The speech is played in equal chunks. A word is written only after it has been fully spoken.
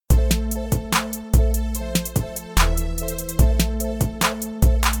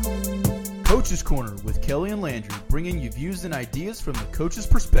Coach's Corner with Kelly and Landry, bringing you views and ideas from the coach's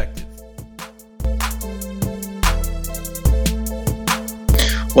perspective.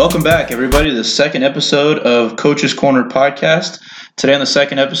 Welcome back, everybody, to the second episode of Coach's Corner podcast. Today on the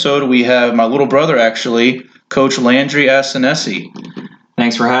second episode, we have my little brother, actually, Coach Landry Assinesi.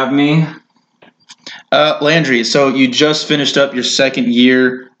 Thanks for having me. Landry, so you just finished up your second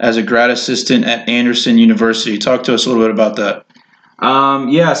year as a grad assistant at Anderson University. Talk to us a little bit about that.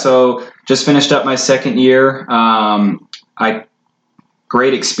 So just finished up my second year.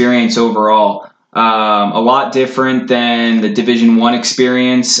 Great experience overall. A lot different than the Division I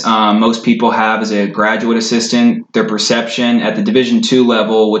experience most people have as a graduate assistant. Their perception at the Division II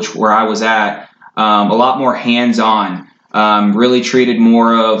level, where I was at, a lot more hands-on. Really treated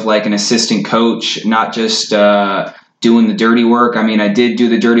more of like an assistant coach, not just doing the dirty work. I mean, I did do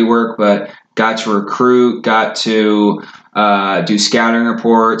the dirty work, but got to recruit, got to do scouting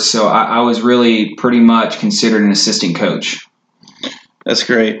reports. So I was really pretty much considered an assistant coach. That's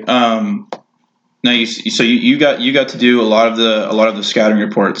great. Now you got to do a lot of the scouting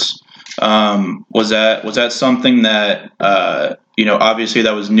reports. Was that something that obviously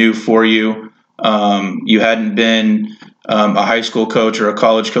that was new for you? You hadn't been a high school coach or a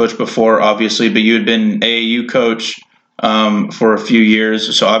college coach before, obviously, but you had been an AAU coach for a few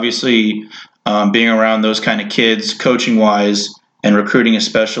years. So obviously, being around those kind of kids, coaching wise and recruiting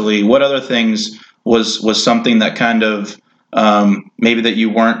especially, what other things was something that kind of maybe that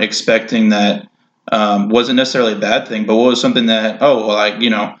you weren't expecting that wasn't necessarily a bad thing, but what was something that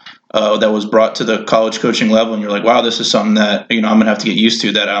that was brought to the college coaching level and you're like, wow, this is something that I'm gonna have to get used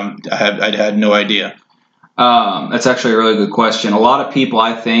to that I had no idea. That's actually a really good question. A lot of people,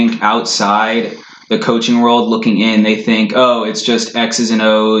 I think, outside the coaching world looking in, they think, oh, it's just X's and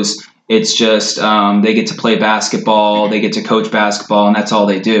O's. It's just they get to play basketball, they get to coach basketball, and that's all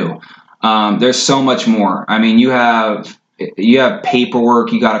they do. There's so much more. I mean, you have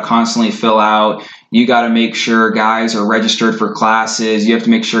paperwork you got to constantly fill out. You got to make sure guys are registered for classes. You have to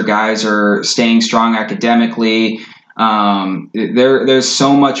make sure guys are staying strong academically. There's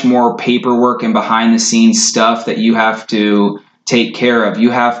so much more paperwork and behind the scenes stuff that you have to take care of.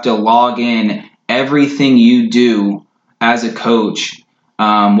 You have to log in everything you do as a coach,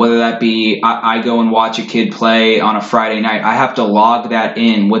 whether that be I go and watch a kid play on a Friday night. I have to log that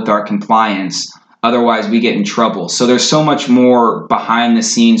in with our compliance. Otherwise, we get in trouble. So there's so much more behind the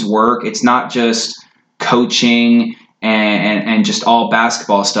scenes work. It's not just coaching and just all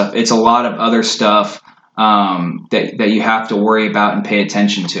basketball stuff. It's a lot of other stuff that you have to worry about and pay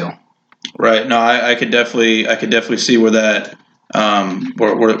attention to. Right. No, I could definitely see where that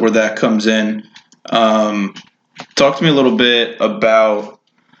where that comes in. Talk to me a little bit about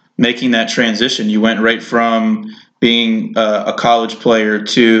making that transition. You went right from being a college player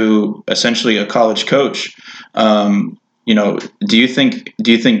to essentially a college coach. Do you think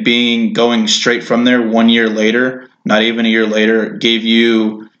going straight from there 1 year later, not even a year later, gave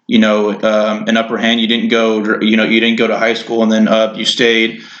you an upper hand? You didn't go to high school and then up. You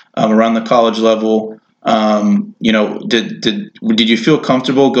stayed around the college level. Did you feel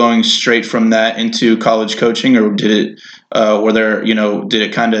comfortable going straight from that into college coaching, or did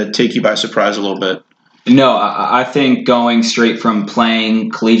it kind of take you by surprise a little bit? No, I think going straight from playing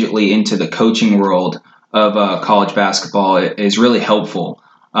collegiately into the coaching world of college basketball is really helpful.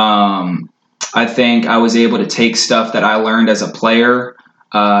 I think I was able to take stuff that I learned as a player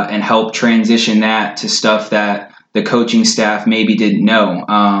and help transition that to stuff that the coaching staff maybe didn't know.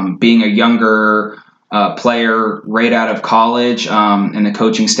 Being a younger player right out of college and the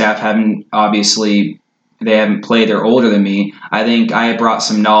coaching staff haven't played, they're older than me. I think I brought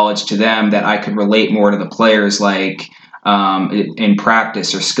some knowledge to them that I could relate more to the players, like in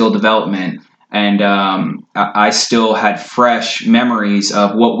practice or skill development. And I still had fresh memories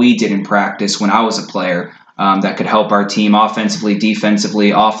of what we did in practice when I was a player that could help our team offensively,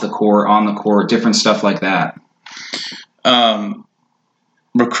 defensively, off the court, on the court, different stuff like that.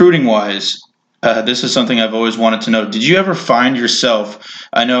 Recruiting wise, this is something I've always wanted to know. Did you ever find yourself?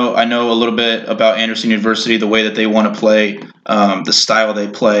 I know a little bit about Anderson University, the way that they want to play, the style they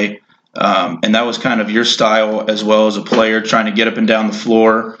play, and that was kind of your style as well as a player, trying to get up and down the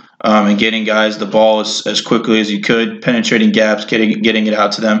floor and getting guys the ball as quickly as you could, penetrating gaps, getting it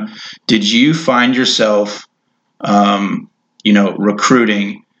out to them. Did you find yourself,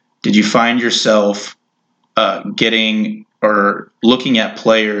 recruiting? Did you find yourself getting or looking at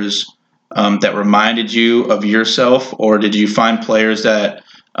players that reminded you of yourself, or did you find players that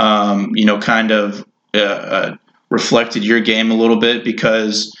kind of reflected your game a little bit?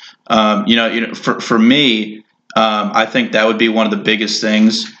 Because for me, I think that would be one of the biggest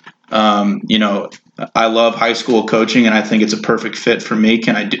things I love high school coaching, and I think it's a perfect fit for me.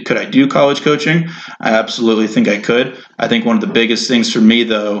 Could I do college coaching? I absolutely think I could. I think one of the biggest things for me,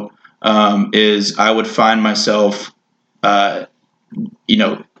 though, is I would find myself, trying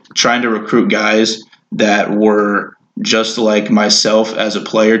to recruit guys that were just like myself as a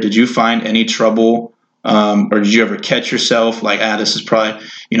player. Did you find any trouble, or did you ever catch yourself like, this is probably,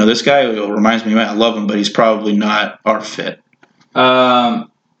 this guy reminds me, man, I love him, but he's probably not our fit?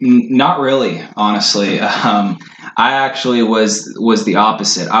 Not really, honestly. I actually was the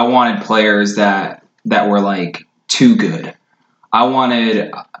opposite. I wanted players that were like too good. I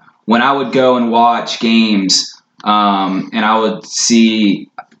wanted, when I would go and watch games, and I would see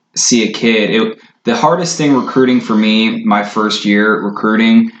a kid. The hardest thing recruiting for me, my first year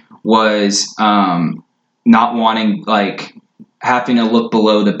recruiting, was not wanting, like, having to look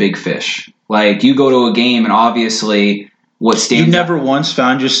below the big fish. Like, you go to a game and obviously what stands. You never once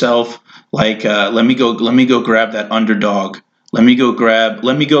found yourself like, let me go grab that underdog. Let me go grab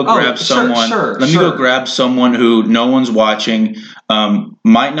someone. Let me go grab someone who no one's watching,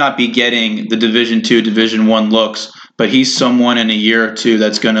 might not be getting the Division II, Division I looks, but he's someone in a year or two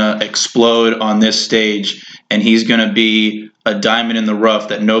that's going to explode on this stage, and he's going to be a diamond in the rough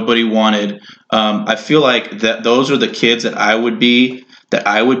that nobody wanted. I feel like that those are the kids that I would be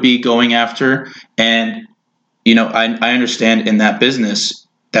going after. And I understand in that business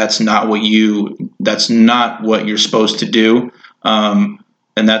that's not what you're supposed to do, and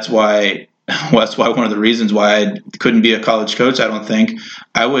that's why one of the reasons why I couldn't be a college coach. I don't think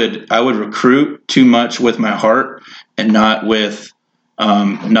I would recruit too much with my heart and not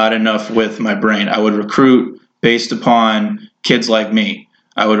enough with my brain. I would recruit based upon kids like me.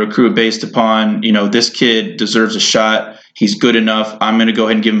 I would recruit based upon, this kid deserves a shot. He's good enough. I'm going to go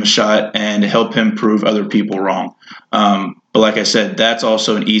ahead and give him a shot and help him prove other people wrong. But like I said, that's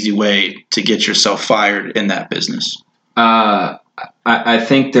also an easy way to get yourself fired in that business. I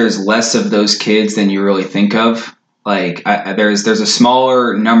think there's less of those kids than you really think of. Like, there's a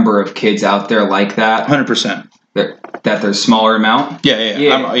smaller number of kids out there like that. 100%. That there's smaller amount.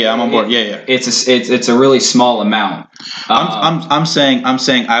 Yeah. I'm on board. Yeah. It's a really small amount. I'm saying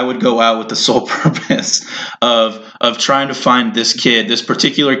I would go out with the sole purpose of trying to find this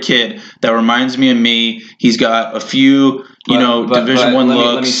particular kid that reminds me of me. He's got a few, Division I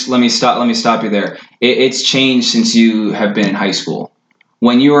looks. Let me stop you there. It's changed since you have been in high school.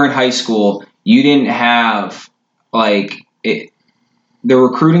 When you were in high school, you didn't have the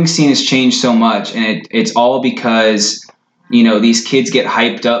recruiting scene has changed so much, and it's all because, these kids get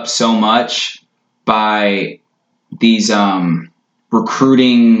hyped up so much by these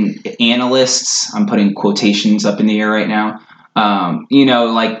recruiting analysts. I'm putting quotations up in the air right now.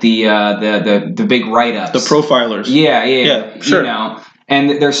 Like the big write-ups. The profilers. Yeah, sure.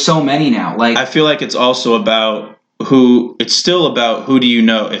 And there's so many now. Like, I feel like it's also about who do you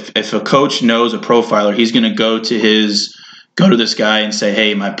know? If a coach knows a profiler, he's going to go to this guy and say,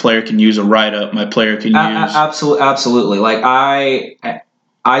 hey, my player can use a write-up. My player can use... Absolutely. Like,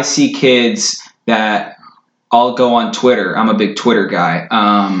 I see kids that I'll go on Twitter. I'm a big Twitter guy.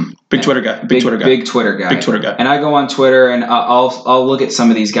 Big Twitter guy. And I go on Twitter and I'll look at some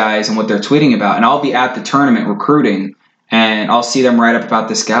of these guys and what they're tweeting about. And I'll be at the tournament recruiting and I'll see them write up about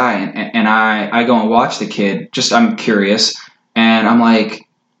this guy. And I go and watch the kid. I'm curious. And I'm like,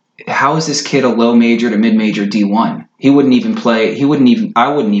 how is this kid a low major to mid-major D1? He wouldn't even play. I wouldn't even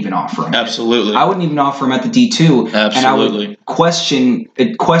offer him. Absolutely. I wouldn't even offer him at the D2. Absolutely. And I would question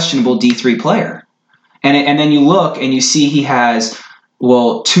a questionable D3 player. And then you look and you see he has,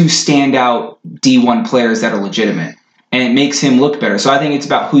 two standout D1 players that are legitimate. And it makes him look better. So I think it's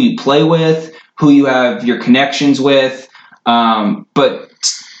about who you play with, who you have your connections with. But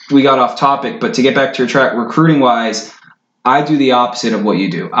we got off topic. But to get back to your track, recruiting-wise, I do the opposite of what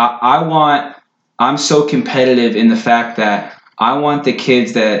you do. I'm so competitive in the fact that I want the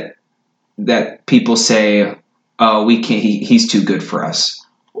kids that people say, oh, we can't. He's too good for us.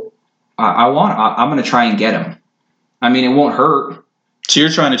 I'm going to try and get him. I mean, it won't hurt. So you're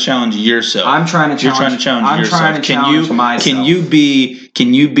trying to challenge yourself. I'm trying to challenge yourself. I'm trying to challenge myself. Can you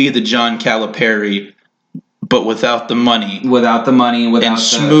be the John Calipari, but without the money? Without the money, and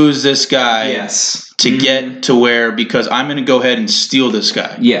smooth this guy. Yes. To get to where, because I'm going to go ahead and steal this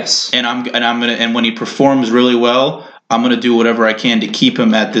guy. Yes. And when he performs really well, I'm going to do whatever I can to keep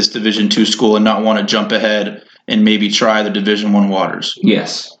him at this Division II school and not want to jump ahead and maybe try the Division I waters.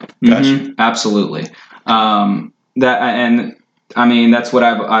 Yes. Gotcha. Mm-hmm. Absolutely. That's what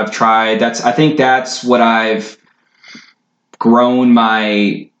I've tried. I think that's what I've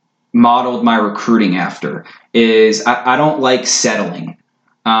modeled my recruiting after, is I don't like settling.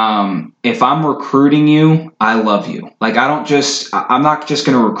 If I'm recruiting you, I love you. Like, I'm not just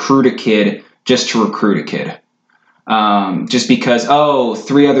going to recruit a kid just to recruit a kid. Just because,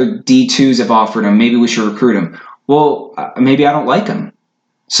 3 other D2s have offered him, maybe we should recruit him. Well, maybe I don't like him.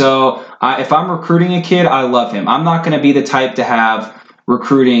 So if I'm recruiting a kid, I love him. I'm not going to be the type to have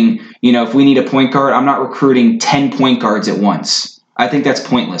recruiting, if we need a point guard, I'm not recruiting 10 point guards at once. I think that's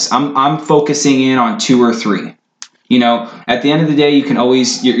pointless. I'm focusing in on 2 or 3. At the end of the day,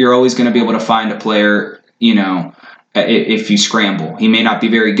 you're always going to be able to find a player, if you scramble. He may not be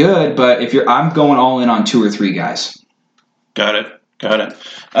very good, but I'm going all in on 2 or 3 guys. Got it.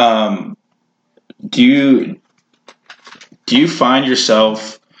 Do you find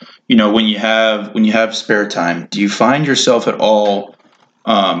yourself, when you have spare time, do you find yourself at all,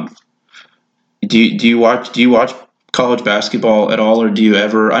 do you watch college basketball at all, or do you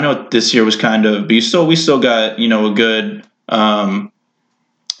ever? I know this year was kind of, but we still got a good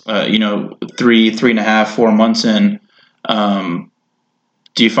 3.5, 4 months in. Do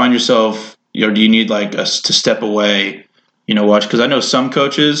you find yourself, do you need like us to step away, watch? Because I know some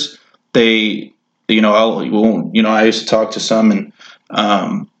coaches, they, I used to talk to some, and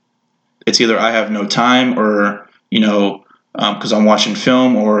it's either I have no time, or because I'm watching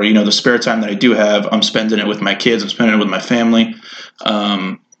film, or the spare time that I do have, I'm spending it with my kids, I'm spending it with my family.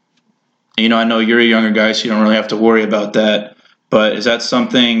 I know you're a younger guy, so you don't really have to worry about that. But is that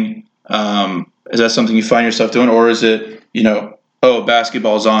something? You find yourself doing, or is it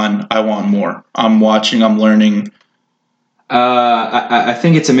basketball's on, I want more, I'm watching, I'm learning? I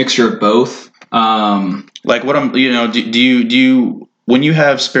think it's a mixture of both. Like what I'm, do you when you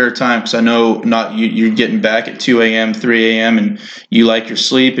have spare time, because I know not you're getting back at 2 a.m., 3 a.m., and you like your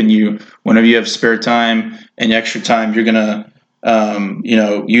sleep, and whenever you have spare time and extra time, you're gonna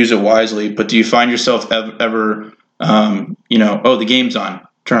use it wisely. But do you find yourself ever the game's on,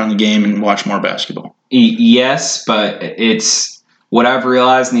 turn on the game and watch more basketball? Yes, but it's what I've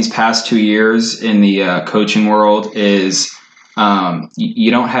realized in these past 2 years in the coaching world is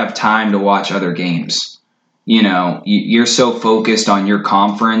you don't have time to watch other games. You're so focused on your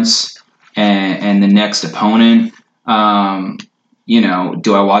conference and the next opponent.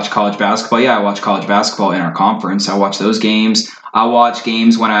 Do I watch college basketball? Yeah, I watch college basketball in our conference. I watch those games. I watch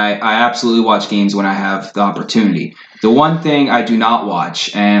games when I absolutely watch games when I have the opportunity. The one thing I do not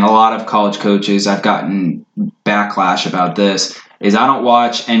watch, and a lot of college coaches, I've gotten backlash about this, is I don't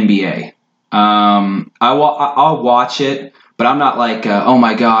watch NBA. I'll watch it, but I'm not like, oh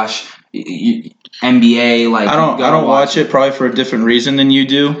my gosh, NBA. Like I don't watch it probably for a different reason than you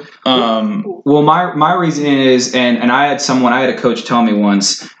do. Well, my reason is, and I had a coach tell me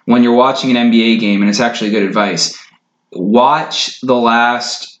once, when you're watching an NBA game, and it's actually good advice, watch the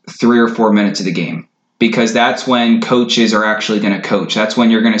last 3 or 4 minutes of the game, because that's when coaches are actually going to coach. That's when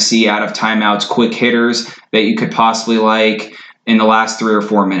you're going to see out of timeouts quick hitters that you could possibly like in the last 3 or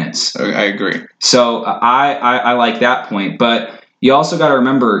 4 minutes. I agree. So I like that point, but you also got to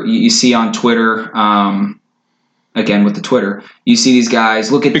remember, you see on Twitter, again with the Twitter, you see these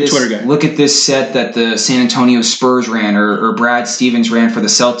guys, look at this set that the San Antonio Spurs ran, or Brad Stevens ran for the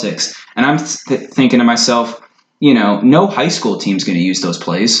Celtics. And I'm thinking to myself, no high school team's going to use those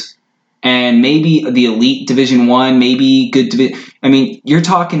plays. And maybe the elite Division I, maybe good division. I mean, you're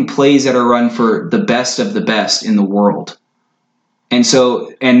talking plays that are run for the best of the best in the world. And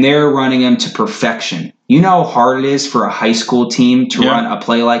they're running them to perfection. You know how hard it is for a high school team to run a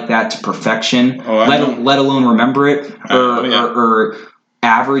play like that to perfection, let alone remember it, or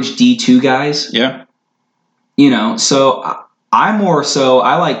average D2 guys. Yeah. So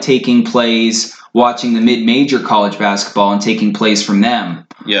I like taking plays, watching the mid-major college basketball and taking plays from them.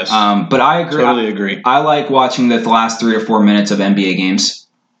 Yes. But I agree. Totally agree. I like watching the last 3 or 4 minutes of NBA games.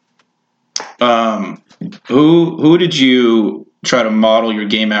 Who did you try to model your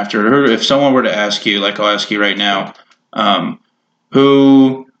game after? If someone were to ask you, like I'll ask you right now,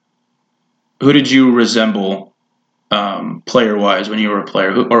 who did you resemble player-wise when you were a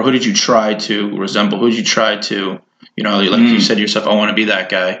player? Who did you try to resemble? Who did you try to, you said to yourself, I want to be that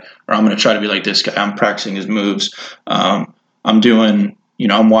guy, or I'm going to try to be like this guy. I'm practicing his moves. I'm doing,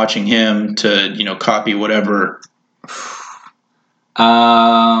 I'm watching him to, copy whatever.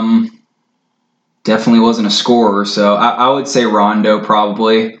 Definitely wasn't a scorer, so I would say Rondo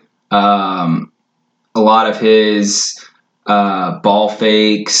probably. A lot of his ball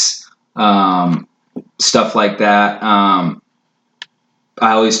fakes, stuff like that. I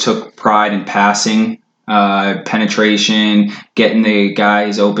always took pride in passing, penetration, getting the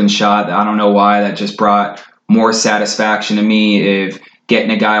guy's open shot. I don't know why, that just brought more satisfaction to me, of getting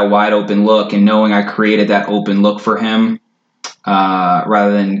a guy a wide open look and knowing I created that open look for him.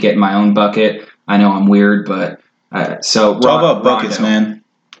 rather than getting my own bucket. I know I'm weird, but so it's all about buckets, man.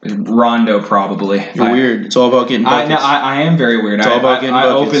 Rondo, probably. You're weird. It's all about getting buckets. I am very weird. It's all about getting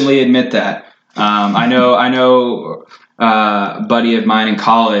buckets. I openly admit that. I know. A buddy of mine in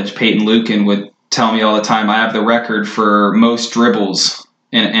college, Peyton Lucan, would tell me all the time I have the record for most dribbles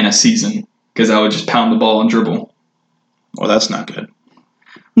in a season because I would just pound the ball and dribble. Well, that's not good.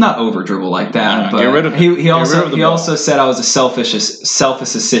 Not over dribble like that, No, but get rid of it. he also ball. also said I was a selfish assist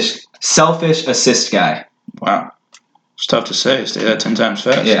guy. Wow, it's tough to say. Say that 10 times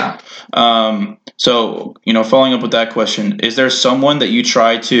fast. Yeah. So following up with that question, is there someone that you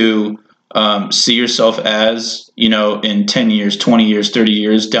try to see yourself as, in 10 years, 20 years, 30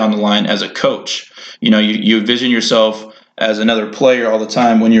 years down the line as a coach? You envision yourself as another player all the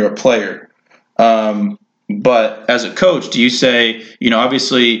time when you're a player. But as a coach, do you say,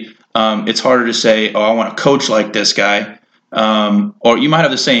 obviously it's harder to say, oh, I want to coach like this guy. Or you might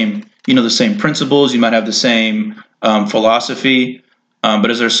have the same principles. You might have the same philosophy.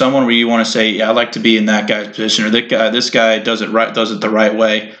 But is there someone where you want to say, yeah, I'd like to be in that guy's position, or this guy does it the right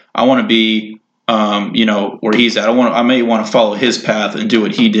way. I want to be, where he's at. I may want to follow his path and do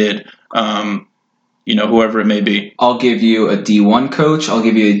what he did. Whoever it may be. I'll give you a D1 coach. I'll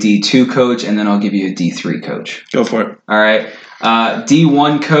give you a D2 coach, and then I'll give you a D3 coach. Go for it. All right.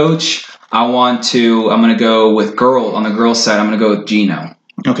 D1 coach. I'm going to go with on the girls' side. I'm going to go with Gino.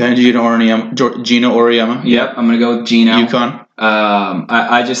 Okay. Gino Auriemma. Yep. I'm going to go with Gino. UConn.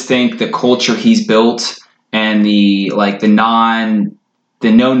 I just think the culture he's built and the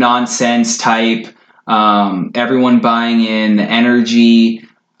no nonsense type, everyone buying in, the energy.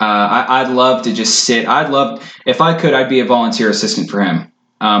 I'd love to just sit. If I could, I'd be a volunteer assistant for him.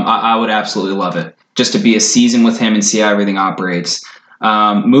 I would absolutely love it, just to be a season with him and see how everything operates.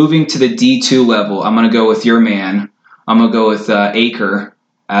 Moving to the D2 level, I'm going to go with your man. I'm going to go with Aker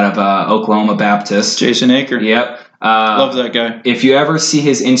out of Oklahoma Baptist. Jason Aker. Yep. Love that guy. If you ever see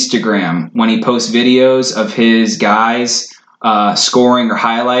his Instagram, when he posts videos of his guys scoring or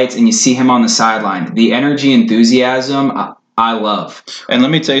highlights, and you see him on the sideline, the energy, enthusiasm, I love. And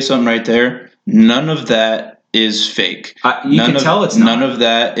let me tell you something right there. None of that is fake. You can tell it's not. None of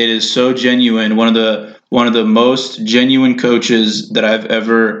that. It is so genuine. One of the most genuine coaches that I've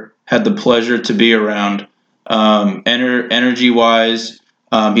ever had the pleasure to be around. Energy wise,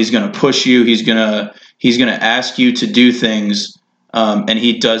 he's going to push you. He's going to ask you to do things, and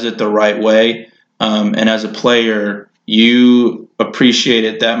he does it the right way. And as a player, you appreciate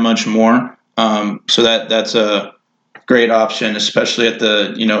it that much more. So that's a great option, especially at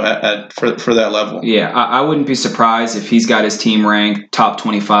the for that level. Yeah, I wouldn't be surprised if he's got his team ranked top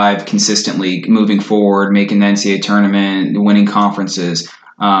 25 consistently moving forward, making the NCAA tournament, winning conferences.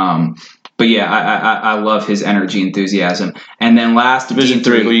 But yeah, I love his energy, enthusiasm. And then last, Division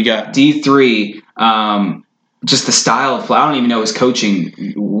 3, who you got? D3, just the style of play. I don't even know his coaching,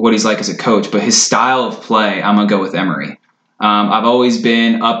 what he's like as a coach, but his style of play, I'm going to go with Emory. I've always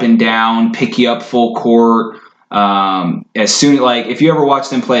been up and down, pick you up full court. If you ever watch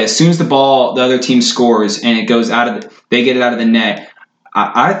them play, as soon as the other team scores and it goes they get it out of the net.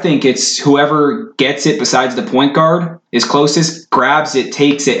 I think it's whoever gets it besides the point guard is closest, grabs it,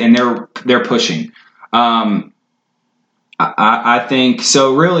 takes it, and they're pushing. I think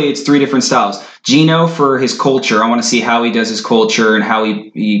so. Really, it's three different styles. Gino for his culture. I want to see how he does his culture and how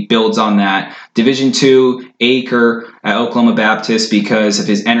he builds on that. Division 2, Aker at Oklahoma Baptist because of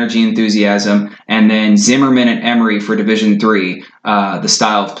his energy, enthusiasm, and then Zimmerman and Emory for Division 3. The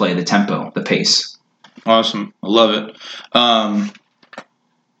style of play, the tempo, the pace. Awesome, I love it.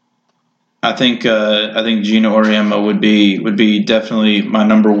 I think Gino Auriemma would be definitely my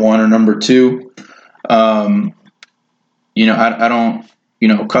number 1 or number 2. I don't,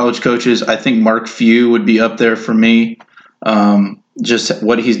 college coaches, I think Mark Few would be up there for me. Just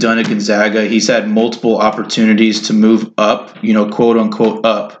what he's done at Gonzaga. He's had multiple opportunities to move up, quote unquote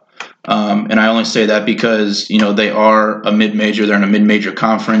up. And I only say that because, they are a mid-major. They're in a mid-major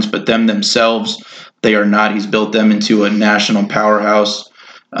conference, but themselves, they are not. He's built them into a national powerhouse.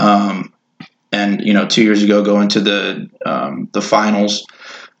 And 2 years ago, going to the finals.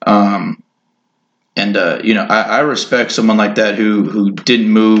 I respect someone like that who didn't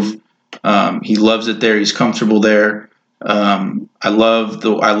move. He loves it there. He's comfortable there. I love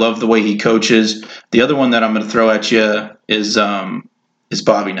the way he coaches. The other one that I'm going to throw at you is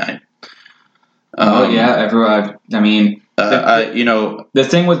Bobby Knight. Everyone. I mean, the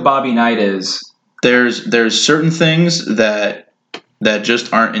thing with Bobby Knight is there's certain things that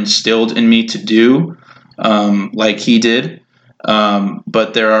just aren't instilled in me to do, like he did.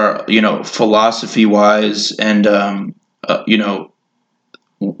 But there are, philosophy wise and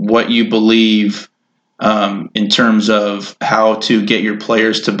what you believe in terms of how to get your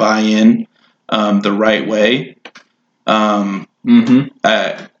players to buy in the right way. I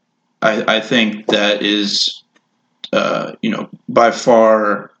think that is, by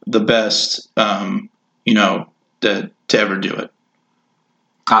far the best, to ever do it.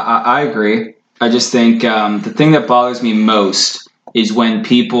 I agree. I just think the thing that bothers me most is when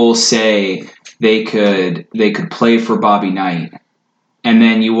people say they could play for Bobby Knight, and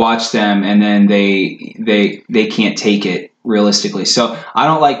then you watch them, and then they can't take it realistically. So I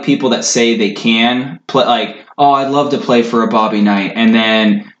don't like people that say they can play, like, oh, I'd love to play for a Bobby Knight, and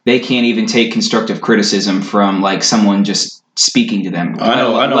then they can't even take constructive criticism from like someone just speaking to them. I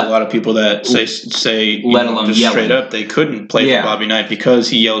know a lot of people that say let alone just yelling. straight up they couldn't play for Bobby Knight because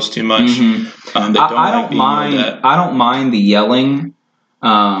he yells too much. I don't mind the yelling.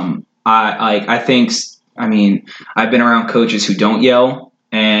 I think. I mean, I've been around coaches who don't yell,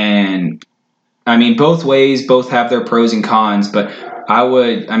 and I mean, both ways, both have their pros and cons. But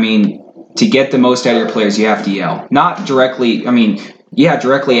to get the most out of your players, you have to yell. Not directly. I mean,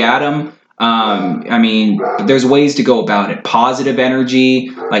 directly at them. There's ways to go about it. Positive energy,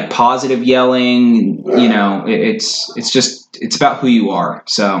 like positive yelling. It's about who you are.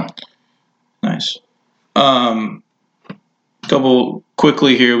 So nice. Couple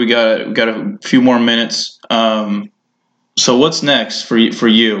quickly here. We got a few more minutes. So what's next for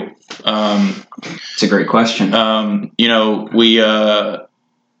you? It's a great question. We're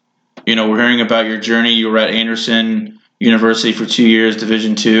hearing about your journey. You were at Anderson University for 2 years,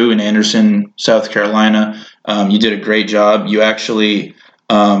 Division II in Anderson, South Carolina. You did a great job. You actually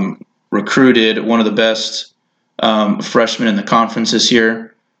recruited one of the best freshmen in the conference this year.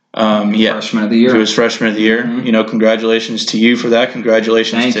 Freshman of the year. He was freshman of the year. Mm-hmm. Congratulations to you for that.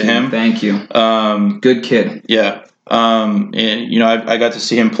 Congratulations to him. Thank you. Good kid. Yeah. I got to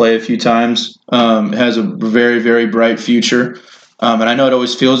see him play a few times. Has a very, very bright future. And I know it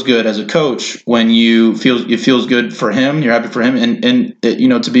always feels good as a coach when it feels good for him. You're happy for him, and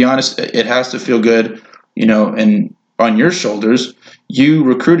to be honest, it has to feel good. And on your shoulders, you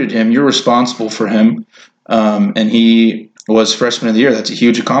recruited him. You're responsible for him, and he was freshman of the year. That's a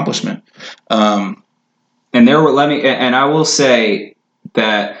huge accomplishment. And I will say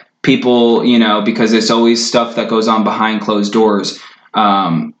that people, because there's always stuff that goes on behind closed doors.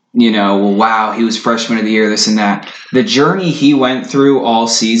 Wow, he was freshman of the year, this and that. The journey he went through all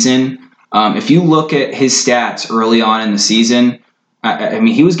season, if you look at his stats early on in the season,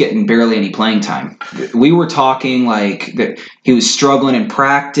 he was getting barely any playing time. We were talking like that he was struggling in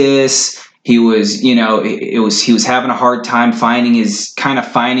practice. He was, he was having a hard time finding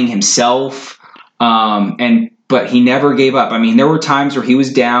himself. But he never gave up. There were times where he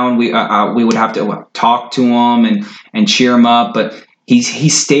was down. We would have to talk to him and cheer him up, but he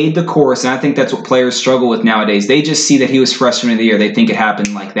stayed the course, and I think that's what players struggle with nowadays. They just see that he was freshman of the year. They think it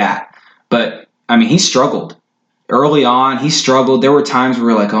happened like that. But, he struggled. Early on, he struggled. There were times where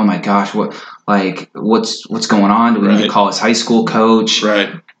we were like, oh, my gosh, what's going on? Do we need to call his high school coach? Right.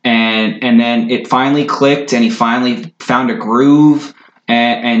 And then it finally clicked, and he finally found a groove.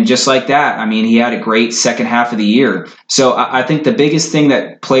 And just like that, he had a great second half of the year. So I think the biggest thing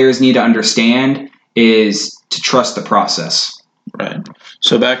that players need to understand is to trust the process. Right.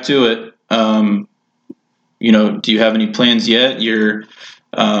 So back to it. Do you have any plans yet? You're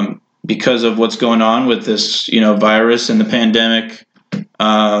because of what's going on with this, virus and the pandemic.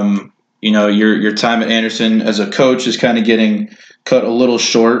 Your time at Anderson as a coach is kind of getting cut a little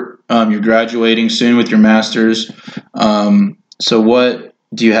short. You're graduating soon with your master's. So what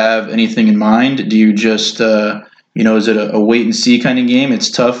do you have anything in mind? Do you just, is it a wait and see kind of game?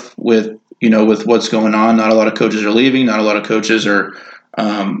 It's tough with what's going on. Not a lot of coaches are leaving. Not a lot of coaches are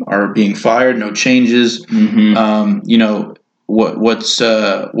being fired. No changes. Mm-hmm. What's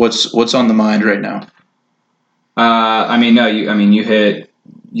on the mind right now? You hit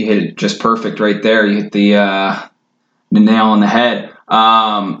it just perfect right there. You hit the nail on the head.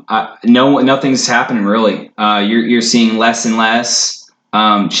 Nothing's happening really. You're seeing less and less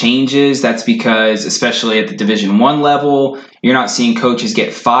changes. That's because, especially at the Division I level, you're not seeing coaches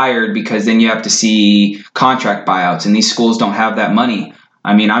get fired because then you have to see contract buyouts, and these schools don't have that money.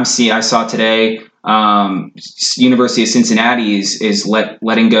 I saw today, University of Cincinnati is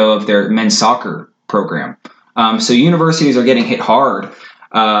letting go of their men's soccer program. So universities are getting hit hard,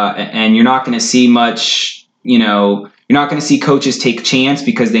 and you're not going to see much. You're not going to see coaches take chance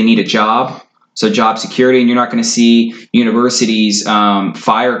because they need a job. So job security, and you're not going to see universities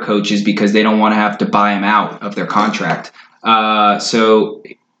fire coaches because they don't want to have to buy them out of their contract. So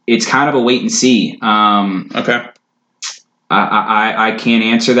it's kind of a wait and see. Okay. I can't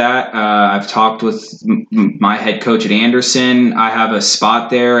answer that. I've talked with my head coach at Anderson. I have a spot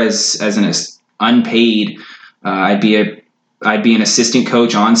there as an unpaid. I'd be an assistant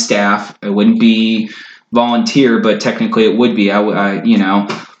coach on staff. It wouldn't be volunteer, but technically it would be.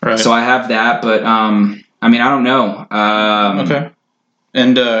 Right. So I have that, but I don't know. Okay.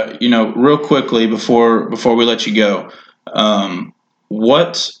 And real quickly before we let you go,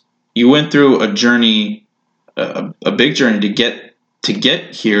 what you went through a journey, a big journey to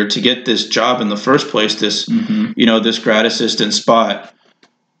get here, to get this job in the first place, this this grad assistant spot.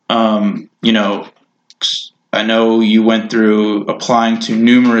 I know you went through applying to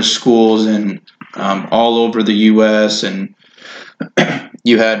numerous schools and all over the U.S. and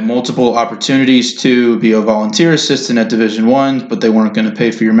you had multiple opportunities to be a volunteer assistant at Division I, but they weren't going to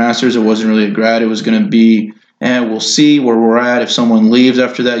pay for your master's. It wasn't really a grad. It was going to be, we'll see where we're at. If someone leaves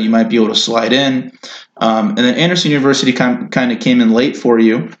after that, you might be able to slide in. And then Anderson University kind of came in late for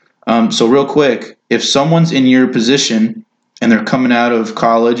you. So real quick, if someone's in your position and they're coming out of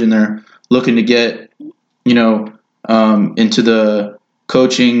college and they're looking to get, into the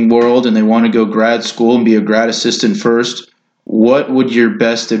coaching world and they want to go grad school and be a grad assistant first, what would your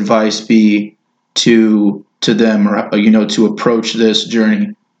best advice be to them, or to approach this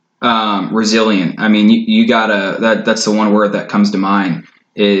journey? Resilient. You gotta. That's the one word that comes to mind.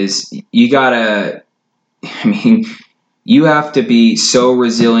 Is you gotta. You have to be so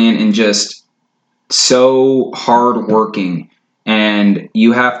resilient and just so hardworking, and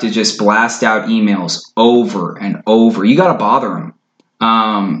you have to just blast out emails over and over. You gotta bother them.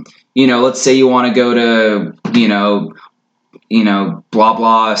 Let's say you want to go to blah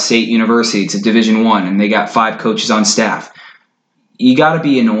blah State University. It's a Division I, and they got 5 coaches on staff. You got to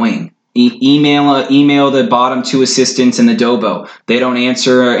be annoying. Email the bottom 2 assistants in the Dobo. They don't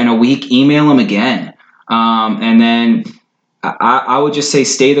answer in a week. Email them again. And then I would just say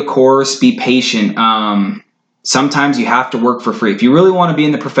stay the course. Be patient. Sometimes you have to work for free. If you really want to be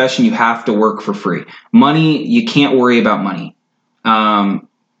in the profession, you have to work for free. Money, you can't worry about money.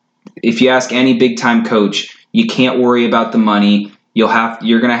 If you ask any big time coach, you can't worry about the money. You're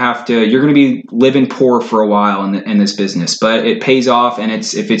gonna be living poor for a while in this business, but it pays off. And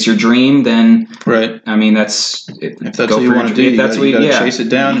if it's your dream, then right. If that's what you want to do, you got to chase it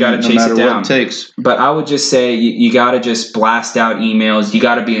down. You got to chase it down. What it takes. But I would just say you got to just blast out emails. You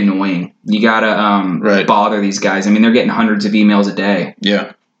got to be annoying. You got to bother these guys. They're getting hundreds of emails a day.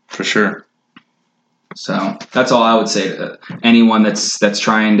 Yeah, for sure. So that's all I would say to anyone that's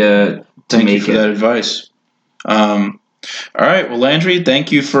trying to Thank make you for it. that advice. All right. Well, Landry,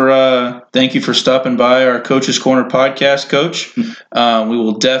 thank you for stopping by our Coach's Corner podcast, Coach. We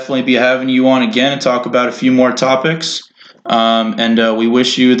will definitely be having you on again and talk about a few more topics. And we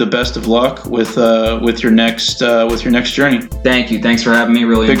wish you the best of luck with your next journey. Thank you. Thanks for having me.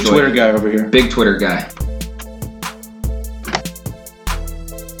 Really big enjoyed Twitter it. guy over here. Big Twitter guy.